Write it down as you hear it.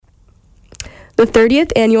The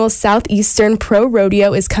 30th Annual Southeastern Pro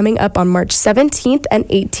Rodeo is coming up on March 17th and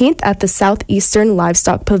 18th at the Southeastern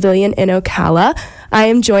Livestock Pavilion in Ocala. I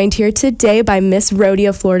am joined here today by Miss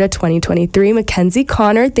Rodeo Florida 2023, Makenzie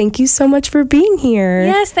Conner. Thank you so much for being here.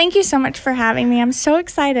 Yes, thank you so much for having me. I'm so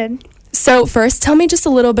excited. So first, tell me just a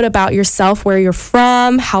little bit about yourself, where you're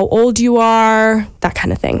from, how old you are, that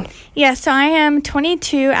kind of thing. Yeah, so I am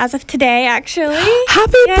 22 as of today, actually.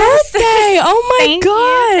 Happy birthday! Oh my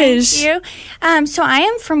gosh! Thank you. So I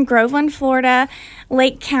am from Groveland, Florida,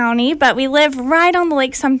 Lake County, but we live right on the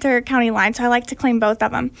Lake Sumter County line, so I like to claim both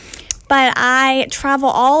of them. But I travel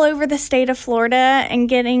all over the state of Florida and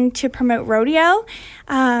getting to promote rodeo,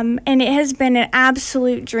 and it has been an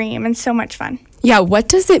absolute dream and so much fun. Yeah, what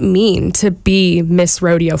does it mean to be Miss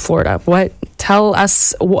Rodeo Florida? Tell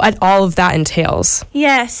us what all of that entails.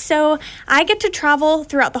 Yes, so I get to travel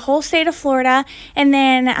throughout the whole state of Florida, and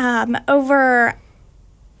then over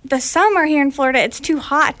the summer here in Florida, it's too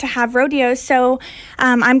hot to have rodeos, so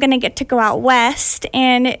I'm going to get to go out west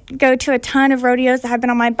and go to a ton of rodeos that have been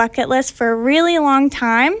on my bucket list for a really long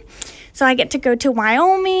time. So I get to go to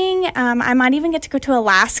Wyoming. I might even get to go to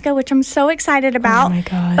Alaska, which I'm so excited about. Oh my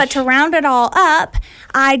gosh. But to round it all up,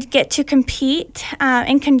 I'd get to compete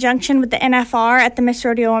in conjunction with the NFR at the Miss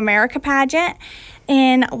Rodeo America pageant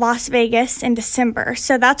in Las Vegas in December.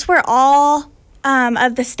 So that's where all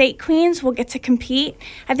of the state queens will get to compete.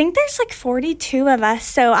 I think there's like 42 of us,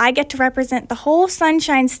 so I get to represent the whole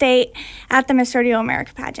Sunshine State at the Miss Rodeo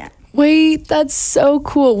America pageant. Wait, that's so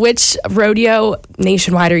cool. Which rodeo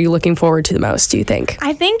nationwide are you looking forward to the most, do you think?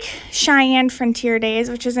 I think Cheyenne Frontier Days,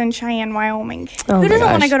 which is in Cheyenne, Wyoming. Oh Who doesn't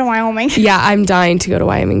want to gosh. go to Wyoming? Yeah, I'm dying to go to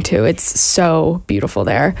Wyoming too. It's so beautiful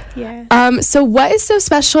there. Yeah. So what is so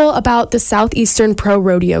special about the Southeastern Pro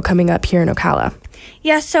Rodeo coming up here in Ocala?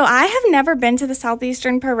 Yeah, so I have never been to the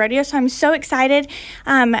Southeastern Pro Rodeo, so I'm so excited.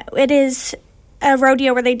 It is a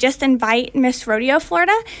rodeo where they just invite Miss Rodeo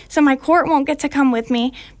Florida, so my court won't get to come with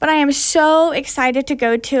me, but I am so excited to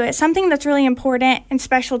go to it. Something that's really important and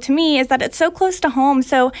special to me is that it's so close to home,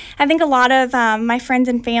 so I think a lot of my friends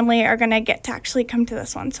and family are going to get to actually come to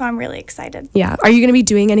this one, so I'm really excited. Yeah. Are you going to be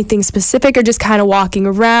doing anything specific or just kind of walking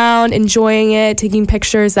around, enjoying it, taking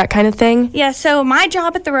pictures, that kind of thing? Yeah, so my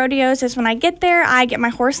job at the rodeos is when I get there, I get my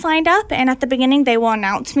horse lined up, and at the beginning they will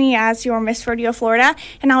announce me as your Miss Rodeo Florida,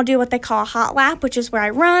 and I'll do what they call a hot lap, which is where I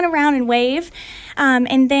run around and wave.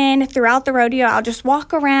 And then throughout the rodeo, I'll just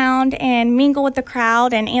walk around and mingle with the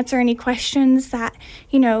crowd and answer any questions that,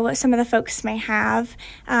 some of the folks may have.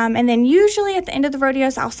 And then usually at the end of the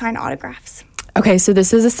rodeos, I'll sign autographs. Okay, so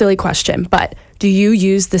this is a silly question, but do you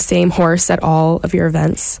use the same horse at all of your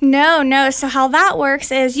events? No. So how that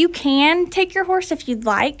works is you can take your horse if you'd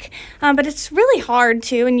like, but it's really hard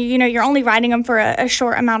to, and you're only riding them for a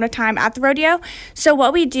short amount of time at the rodeo. So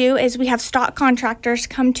what we do is we have stock contractors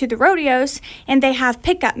come to the rodeos, and they have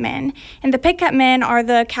pickup men. And the pickup men are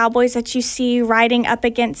the cowboys that you see riding up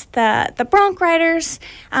against the bronc riders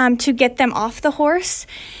to get them off the horse.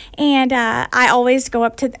 And I always go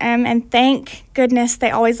up to them, and thank goodness they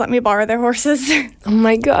always let me borrow their horses. Oh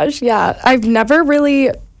my gosh, yeah. I've never really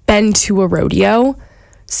been to a rodeo,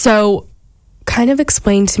 so kind of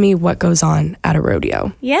explain to me what goes on at a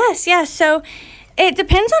rodeo. Yes. So it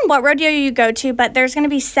depends on what rodeo you go to, but there's going to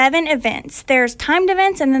be 7 events. There's timed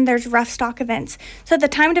events, and then there's rough stock events. So the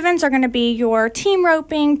timed events are going to be your team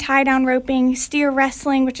roping, tie-down roping, steer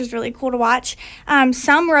wrestling, which is really cool to watch.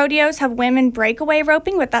 Some rodeos have women breakaway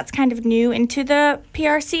roping, but that's kind of new into the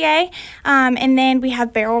PRCA. And then we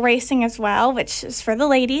have barrel racing as well, which is for the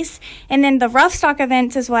ladies. And then the rough stock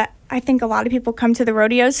events is what I think a lot of people come to the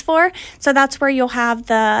rodeos for. So that's where you'll have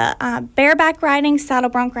the bareback riding, saddle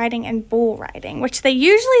bronc riding, and bull riding, which they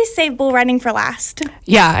usually save bull riding for last.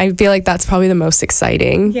 Yeah, I feel like that's probably the most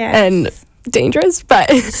exciting and dangerous, but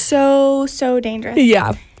so dangerous.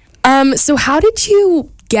 Yeah. So how did you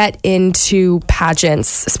get into pageants,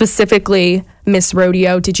 specifically Miss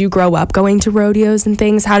Rodeo? Did you grow up going to rodeos and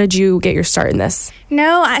things? How did you get your start in this?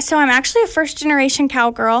 No, so I'm actually a first-generation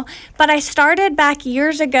cowgirl, but I started back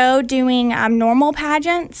years ago doing normal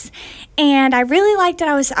pageants, and I really liked it.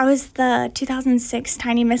 I was the 2006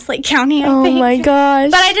 Tiny Miss Lake County, I think. Oh my gosh.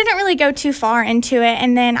 But I didn't really go too far into it,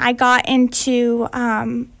 and then I got into,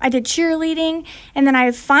 I did cheerleading, and then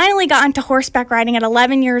I finally got into horseback riding at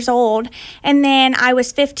 11 years old, and then I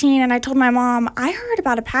was 15, and I told my mom, I heard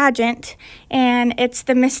about a pageant, and it's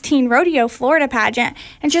the Miss Teen Rodeo Florida pageant.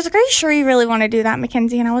 And she was like, are you sure you really want to do that,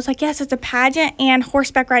 Makenzie? And I was like, yes, it's a pageant, and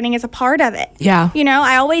horseback riding is a part of it. Yeah.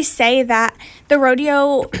 I always say that the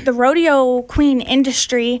rodeo queen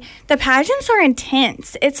industry, the pageants are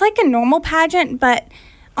intense. It's like a normal pageant, but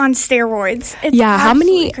on steroids. It's How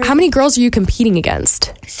many crazy. girls are you competing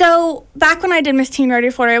against? So back when I did Miss Teen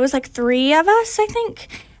Rodeo Florida, it was like 3 of us, I think.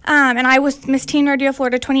 And I was Miss Teen Rodeo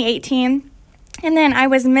Florida 2018. And then I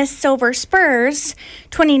was Miss Silver Spurs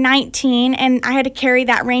 2019, and I had to carry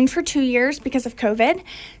that reign for 2 years because of COVID.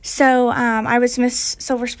 So I was Miss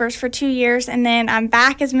Silver Spurs for 2 years, and then I'm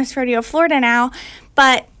back as Miss Rodeo Florida now.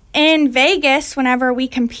 But in Vegas, whenever we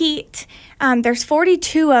compete, there's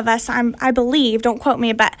 42 of us, I believe. Don't quote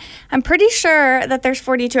me, but I'm pretty sure that there's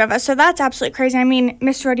 42 of us. So that's absolutely crazy. I mean,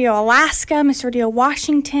 Miss Rodeo Alaska, Miss Rodeo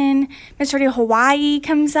Washington, Miss Rodeo Hawaii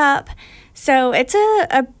comes up. So it's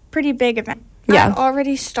a pretty big event. Yeah. I've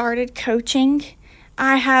already started coaching.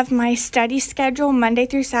 I have my study schedule Monday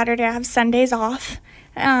through Saturday. I have Sundays off.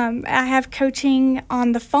 I have coaching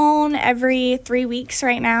on the phone every 3 weeks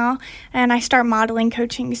right now, and I start modeling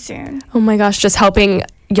coaching soon. Oh my gosh, just helping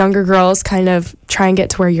younger girls kind of try and get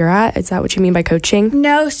to where you're at? Is that what you mean by coaching?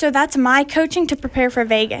 No, so that's my coaching to prepare for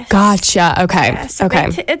Vegas. Gotcha. Okay. Yeah, so okay.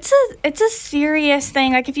 It's a serious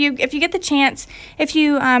thing. Like if you get the chance, if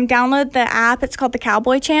you download the app, it's called the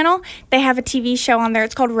Cowboy Channel. They have a TV show on there.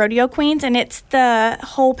 It's called Rodeo Queens, and it's the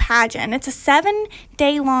whole pageant. It's a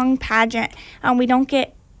 7-day long pageant. We don't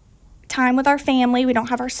get time with our family. We don't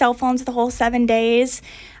have our cell phones the whole 7 days.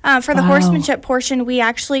 For the horsemanship portion, we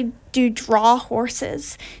actually do draw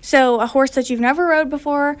horses. So a horse that you've never rode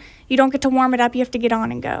before, you don't get to warm it up. You have to get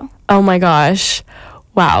on and go. Oh my gosh.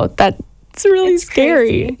 Wow. That's really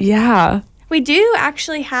scary. Crazy. Yeah. We do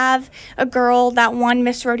actually have a girl that won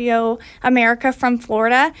Miss Rodeo America from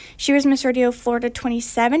Florida. She was Miss Rodeo Florida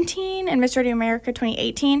 2017 and Miss Rodeo America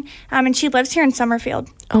 2018, and she lives here in Summerfield.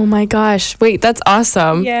 Oh my gosh. Wait, that's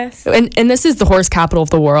awesome. Yes. And this is the horse capital of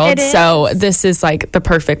the world. It is. So this is like the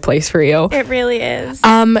perfect place for you. It really is.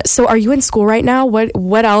 So are you in school right now?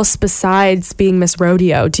 What else besides being Miss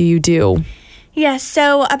Rodeo do you do? Yes,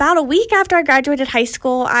 so about a week after I graduated high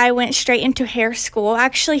school, I went straight into hair school.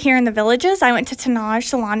 Actually, here in the Villages, I went to Tanaj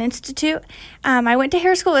Salon Institute. I went to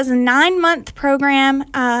hair school. It was a 9-month program.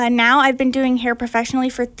 Now I've been doing hair professionally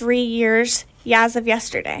for 3 years. As of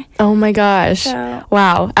yesterday. Oh my gosh. So,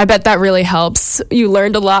 wow. I bet that really helps. You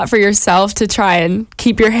learned a lot for yourself to try and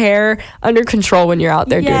keep your hair under control when you're out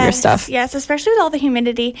there doing your stuff. Yes, especially with all the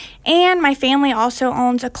humidity. And my family also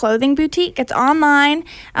owns a clothing boutique. It's online.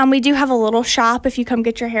 We do have a little shop if you come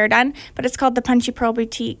get your hair done, but it's called the Punchy Pearl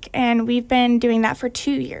Boutique, and we've been doing that for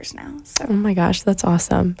 2 years now. So. Oh my gosh, that's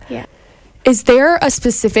awesome. Yeah. Is there a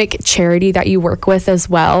specific charity that you work with as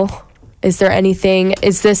well? Is there anything?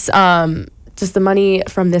 Is this does the money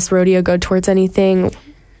from this rodeo go towards anything?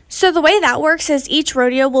 So the way that works is each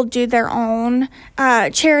rodeo will do their own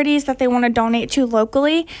charities that they want to donate to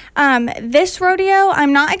locally. This rodeo,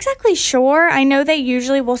 I'm not exactly sure. I know they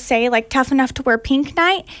usually will say like Tough Enough to Wear Pink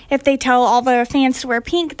night. If they tell all the fans to wear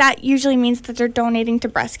pink, that usually means that they're donating to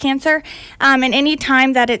breast cancer. And any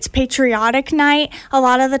time that it's patriotic night, a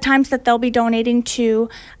lot of the times that they'll be donating to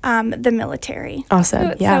the military. Awesome. So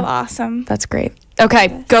it's yeah. so awesome. That's great.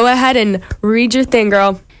 Okay, go ahead and read your thing,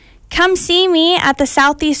 girl. Come see me at the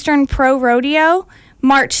Southeastern Pro Rodeo,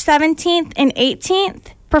 March 17th and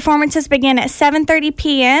 18th. Performances begin at 7:30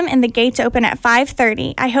 p.m. and the gates open at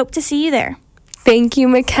 5:30. I hope to see you there. Thank you,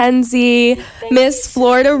 Makenzie. Miss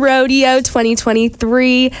Florida Rodeo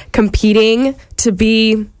 2023, competing to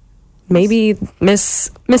be maybe Miss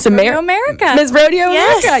America. Miss Rodeo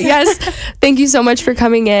America. Yes. Thank you so much for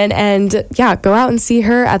coming in. And yeah, go out and see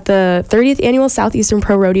her at the 30th Annual Southeastern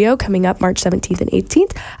Pro Rodeo coming up March 17th and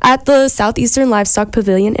 18th at the Southeastern Livestock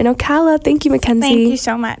Pavilion in Ocala. Thank you, Makenzie. Thank you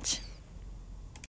so much.